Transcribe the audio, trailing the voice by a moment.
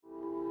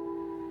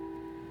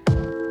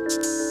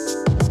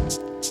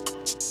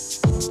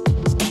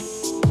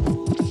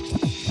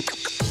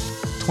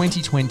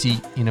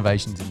...2020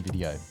 innovations in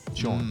video.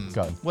 Sean,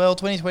 go. Well,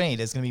 2020,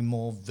 there's going to be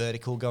more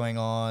vertical going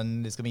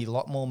on. There's going to be a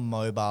lot more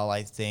mobile,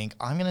 I think.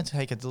 I'm going to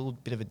take a little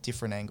bit of a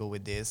different angle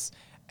with this.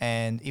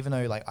 And even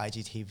though like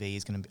IGTV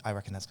is going to, I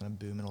reckon that's going to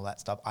boom and all that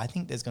stuff, I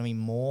think there's going to be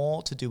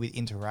more to do with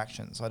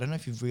interaction. So I don't know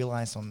if you've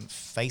realized on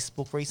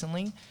Facebook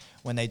recently,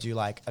 when they do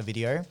like a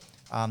video,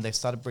 they've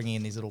started bringing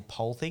in these little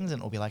poll things, and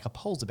it'll be like a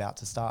poll's about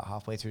to start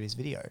halfway through this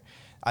video.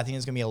 I think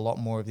there's going to be a lot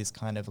more of this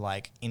kind of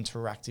like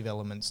interactive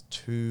elements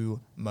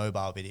to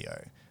mobile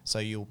video. So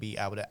you'll be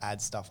able to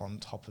add stuff on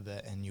top of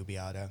it, and you'll be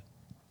able to,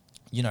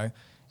 you know,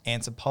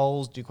 answer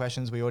polls, do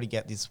questions. We already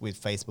get this with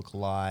Facebook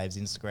Lives,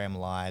 Instagram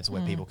Lives,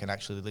 where people can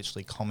actually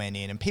literally comment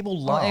in, and people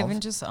love. Or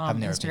even just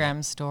having their opinion.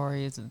 Instagram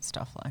stories and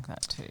stuff like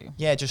that too.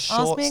 Yeah, just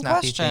Ask short, me a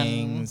snappy question.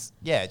 things.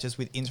 Yeah, just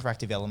with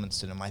interactive elements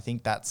to them. I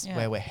think that's Yeah.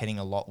 where we're heading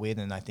a lot with,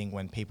 and I think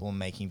when people are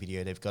making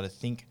video, they've got to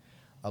think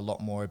a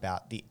lot more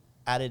about the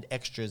added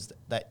extras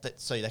that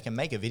so they can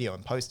make a video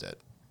and post it,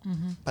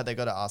 but they've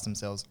got to ask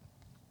themselves,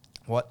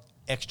 what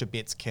extra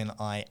bits can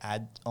I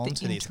add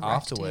onto this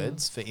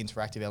afterwards for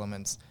interactive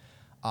elements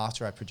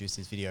after I produce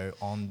this video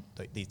on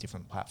these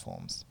different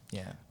platforms?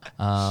 Yeah.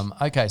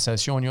 Okay, so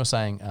Sean, you're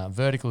saying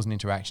verticals and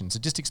interactions. So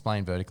just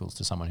explain verticals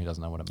to someone who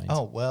doesn't know what it means.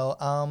 Oh,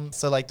 well,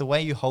 so like the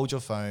way you hold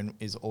your phone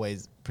is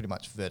always pretty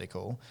much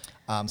vertical.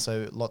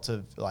 So lots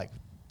of like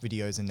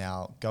videos are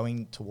now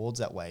going towards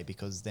that way,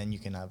 because then you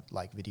can have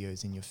like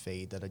videos in your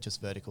feed that are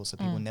just vertical, so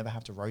people never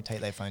have to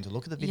rotate their phone to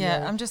look at the video.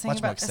 Yeah, I'm just thinking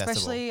Much more about, accessible.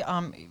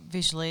 especially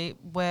visually,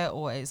 we're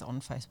always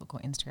on Facebook or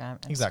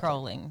Instagram and Exactly.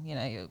 scrolling. You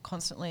know, you're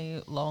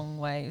constantly long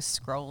ways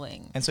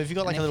scrolling. And so if you've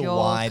got like And a if little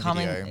you're wide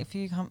coming, video, if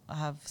you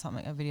have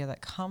a video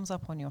that comes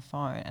up on your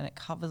phone and it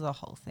covers the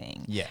whole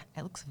thing, Yeah.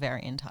 it looks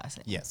very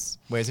enticing. yes.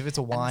 Whereas if it's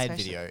a wide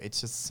especially- video,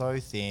 it's just so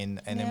thin,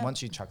 and then Yeah.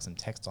 once you chuck some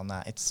text on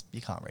that, you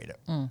can't read it.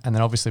 And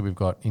then obviously we've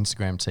got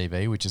Instagram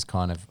TV, which is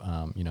kind of,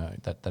 you know,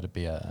 that'd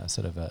be a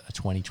sort of a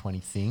 2020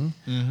 thing.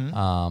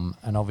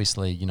 And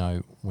obviously, you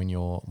know, when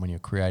you're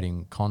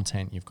creating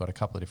content, you've got a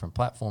couple of different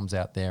platforms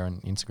out there,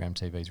 and Instagram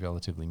TV is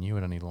relatively new.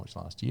 It only launched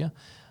last year.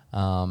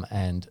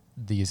 And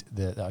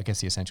I guess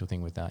the essential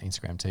thing with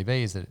Instagram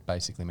TV is that it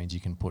basically means you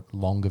can put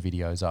longer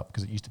videos up,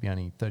 because it used to be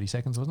only 30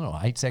 seconds, wasn't it? Or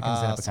 8 seconds,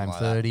 then it became Something like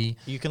that. 30.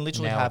 You can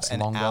literally Now have it's an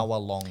longer.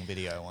 hour-long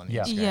video on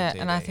Yeah. Instagram Yeah, TV.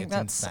 and I think It's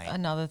that's insane.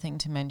 another thing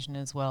to mention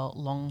as well,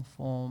 long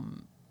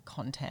form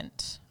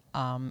content.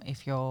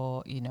 If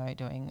you're, you know,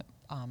 doing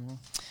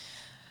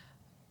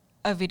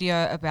a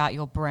video about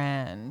your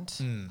brand,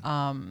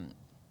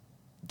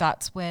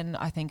 that's when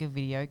I think a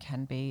video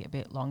can be a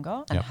bit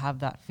longer and Yep. have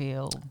that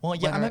feel. Well,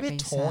 yeah, I'm whether a it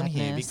bit be torn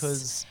here sadness.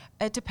 because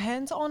It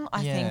depends on,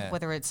 I Yeah. think,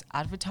 whether it's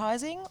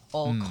advertising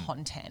or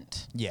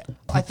content. yeah,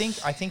 I think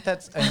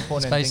that's an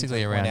important It's basically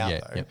thing to around, point out, yeah,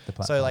 though. yep, the So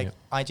platform, like yep.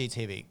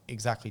 IGTV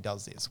exactly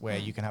does this, where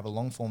you can have a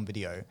long form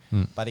video,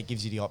 but it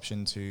gives you the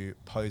option to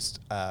post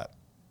a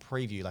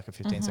preview, like a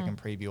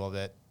 15-second preview of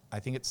it. I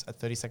think it's a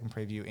 30-second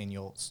preview in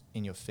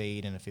your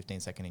feed and a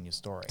 15-second in your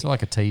story. It's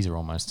like a teaser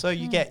almost. So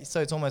you get,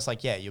 so it's almost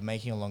like, yeah, you're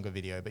making a longer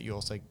video, but you're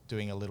also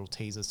doing a little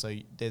teaser. So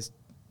there's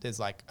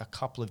like a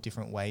couple of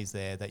different ways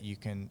there that you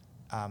can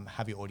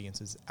have your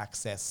audiences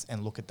access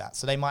and look at that.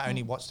 So they might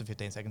only watch the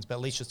 15 seconds, but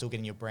at least you're still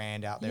getting your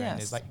brand out there, and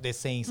Yes. they're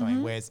seeing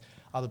something, whereas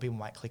other people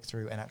might click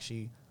through and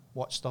actually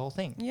watch the whole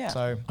thing. Yeah.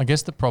 So I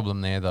guess the problem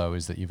there, though,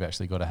 is that you've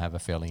actually got to have a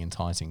fairly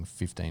enticing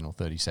 15 or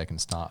 30-second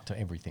start to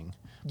everything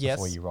Yes.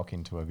 before you rock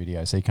into a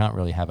video. So you can't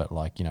really have it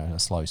like, you know, a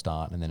slow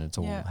start and then it's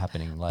all Yeah.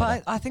 happening later.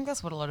 But I think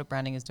that's what a lot of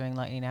branding is doing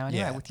lately now anyway,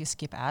 Yeah. with your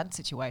skip ad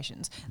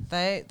situations.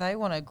 They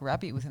want to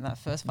grab you within that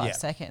first 5 Yeah.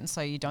 seconds so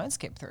you don't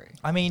skip through.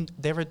 I mean,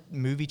 there are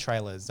movie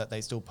trailers that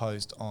they still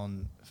post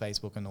on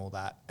Facebook and all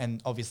that.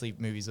 And obviously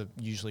movies are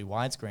usually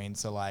widescreen,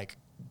 so like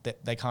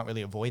they can't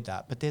really avoid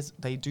that. But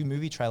they do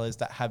movie trailers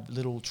that have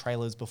little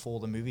trailers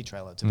before the movie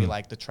trailer to be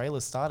like, the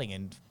trailer's starting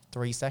in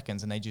 3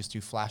 seconds, and they just do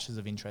flashes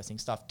of interesting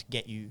stuff to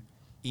get you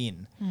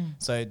in.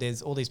 So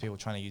there's all these people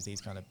trying to use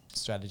these kind of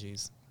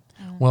strategies.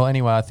 Well,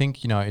 anyway, I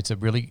think, you know, it's a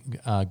really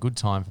good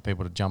time for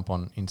people to jump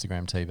on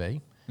Instagram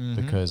TV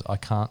because I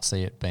can't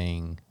see it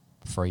being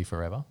free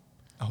forever.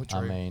 Oh, true.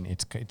 I mean,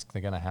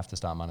 they're going to have to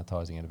start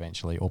monetizing it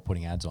eventually or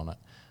putting ads on it.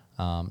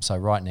 So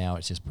right now,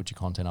 it's just put your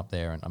content up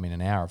there. And I mean,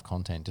 an hour of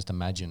content, just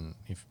imagine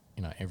if,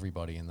 you know,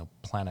 everybody in the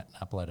planet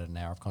uploaded an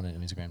hour of content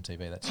on Instagram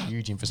TV. That's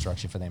huge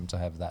infrastructure for them to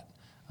have that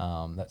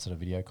sort of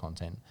video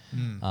content.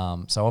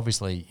 So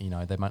obviously, you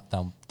know,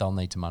 they'll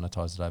need to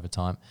monetize it over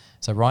time.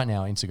 So right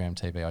now, Instagram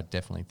TV, I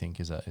definitely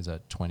think is a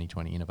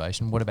 2020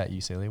 innovation. What about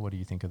you, Celia? What do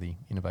you think of the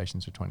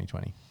innovations for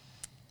 2020?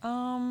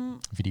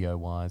 Video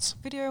wise,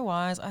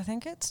 I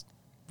think it's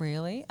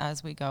really,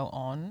 as we go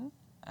on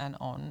and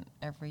on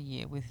every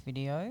year with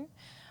video,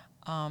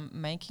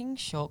 making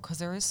sure, because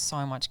there is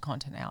so much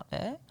content out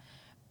there,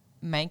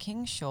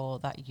 making sure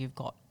that you've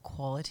got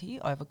quality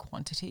over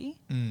quantity,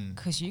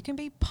 because you can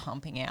be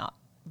pumping out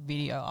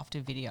video after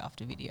video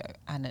after video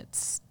and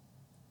it's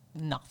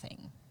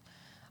nothing.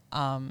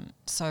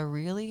 So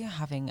really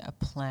having a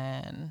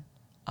plan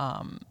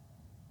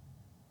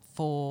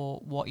for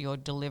what you're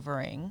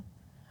delivering,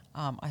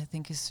 I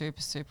think is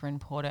super, super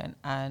important.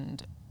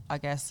 And I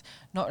guess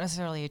not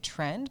necessarily a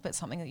trend, but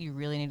something that you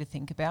really need to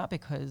think about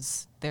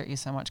because there is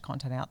so much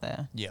content out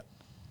there. Yeah.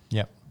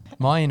 Yep.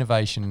 My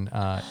innovation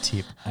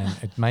tip,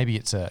 and maybe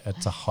it's a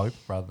hope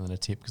rather than a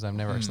tip because I've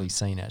never actually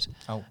seen it,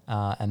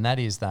 and that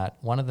is that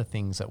one of the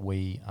things that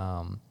we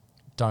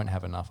don't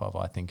have enough of,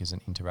 I think, is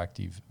an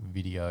interactive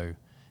video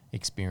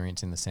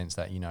experience in the sense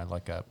that, you know,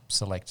 like a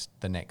select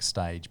the next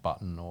stage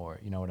button, or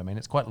you know what I mean?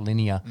 It's quite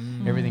linear.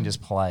 Everything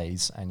just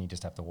plays and you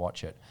just have to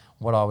watch it.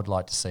 What I would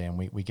like to see, and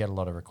we get a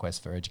lot of requests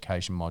for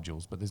education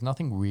modules, but there's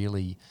nothing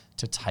really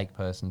to take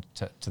person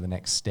to the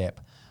next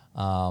step.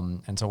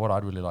 And so what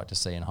I'd really like to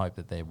see and hope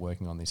that they're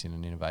working on this in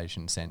an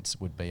innovation sense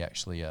would be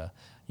actually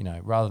you know,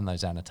 rather than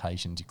those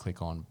annotations you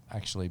click on,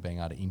 actually being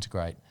able to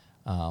integrate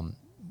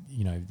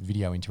you know,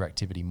 video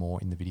interactivity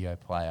more in the video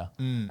player,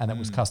 and that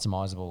was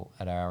customizable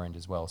at our end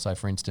as well. So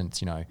for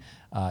instance, you know,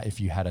 if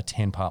you had a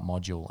 10-part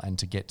module and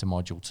to get to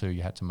module 2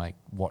 you had to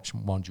watch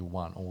module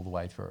 1 all the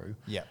way through,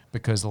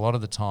 because a lot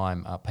of the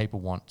time people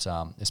want,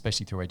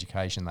 especially through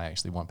education, they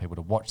actually want people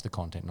to watch the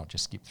content, not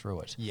just skip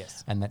through it,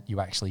 and that you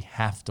actually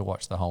have to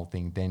watch the whole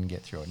thing then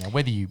get through it. Now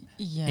whether you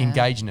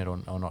engage in it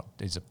or not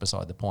is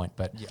beside the point,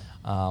 but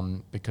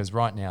because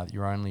right now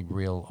your only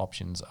real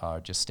options are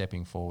just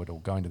stepping forward or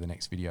going to the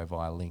next video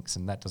via links,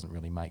 and that doesn't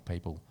really make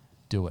people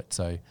do it.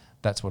 So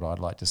that's what I'd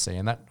like to see,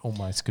 and that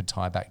almost could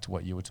tie back to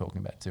what you were talking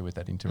about too with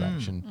that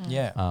interaction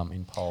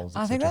in polls.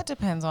 I think that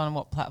depends on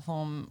what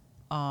platform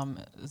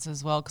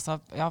as well, because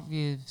I've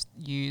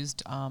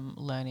used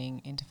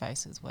learning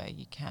interfaces where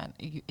you can,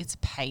 it's a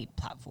paid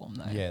platform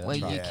though, where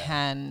you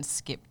can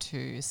skip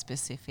to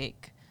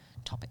specific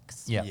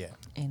topics.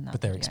 In that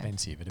but they're video.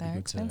 expensive. They're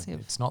expensive.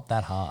 It's not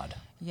that hard.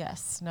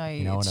 Yes, no,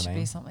 You know it what I should mean?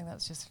 be something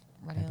that's just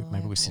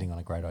Maybe we're sitting on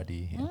a great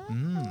idea here.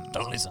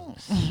 Don't listen.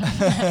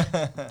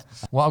 Mm.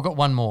 Well, I've got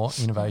one more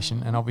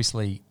innovation, and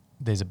obviously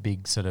there's a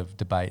big sort of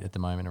debate at the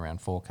moment around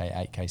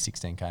 4K, 8K,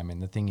 16K. I mean,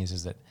 the thing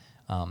is that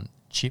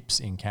chips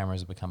in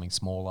cameras are becoming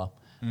smaller,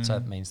 so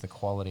that means the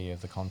quality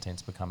of the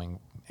content's becoming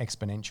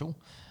exponential.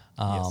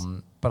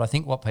 But I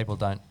think what people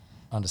don't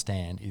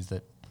understand is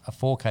that a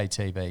 4K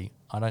TV,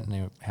 I don't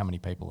know how many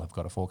people have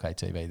got a 4K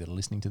TV that are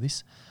listening to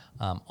this.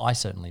 I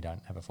certainly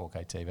don't have a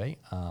 4K TV.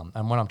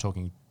 And when I'm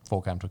talking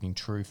 4K, I'm talking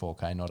true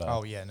 4K, not a...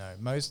 Oh, yeah, no.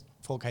 Most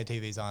 4K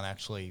TVs aren't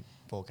actually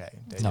 4K.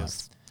 They're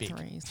just big.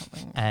 3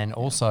 something. And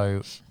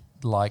also,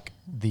 like,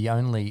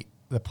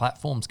 the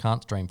platforms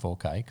can't stream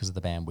 4K because of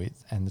the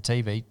bandwidth, and the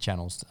TV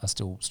channels are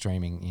still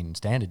streaming in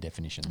standard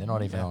definition. They're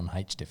not even on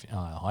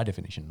high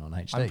definition on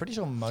HD. I'm pretty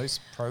sure most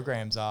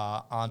programs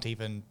aren't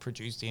even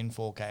produced in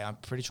 4K. I'm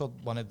pretty sure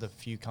one of the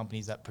few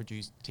companies that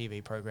produce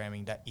TV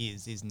programming that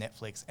is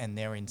Netflix, and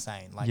they're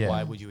insane. Like,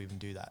 why would you even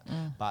do that?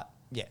 But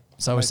yeah.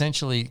 So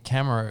essentially,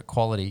 camera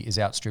quality is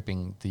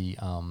outstripping the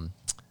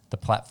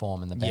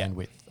platform and the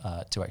bandwidth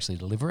to actually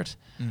deliver it,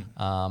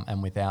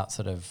 and without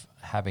sort of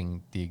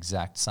having the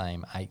exact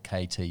same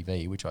 8K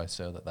TV, which I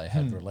saw that they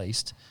had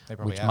released,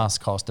 which must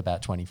cost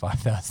about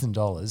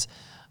 $25,000.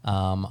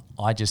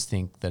 I just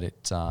think that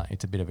it's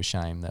a bit of a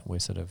shame that we're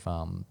sort of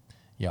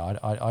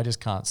I just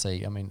can't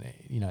see. I mean,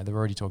 you know, they're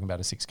already talking about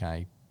a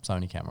 6K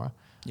Sony camera,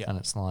 and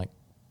it's like,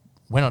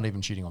 we're not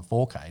even shooting on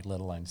 4K,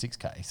 let alone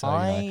 6K. So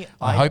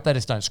I hope they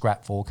just don't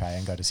scrap 4K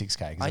and go to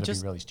 6K, because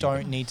it'd be really stupid.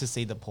 Don't need to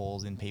see the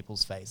pause in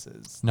people's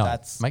faces. No,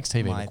 That's makes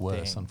TV my look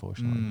worse, thing.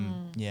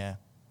 unfortunately. Yeah.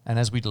 And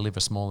as we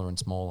deliver smaller and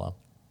smaller,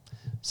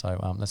 so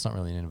that's not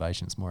really an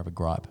innovation, it's more of a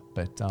gripe.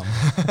 But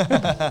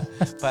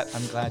but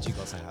I'm glad you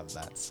got to have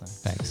that. So.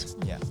 Thanks.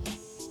 Yeah.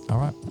 All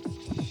right.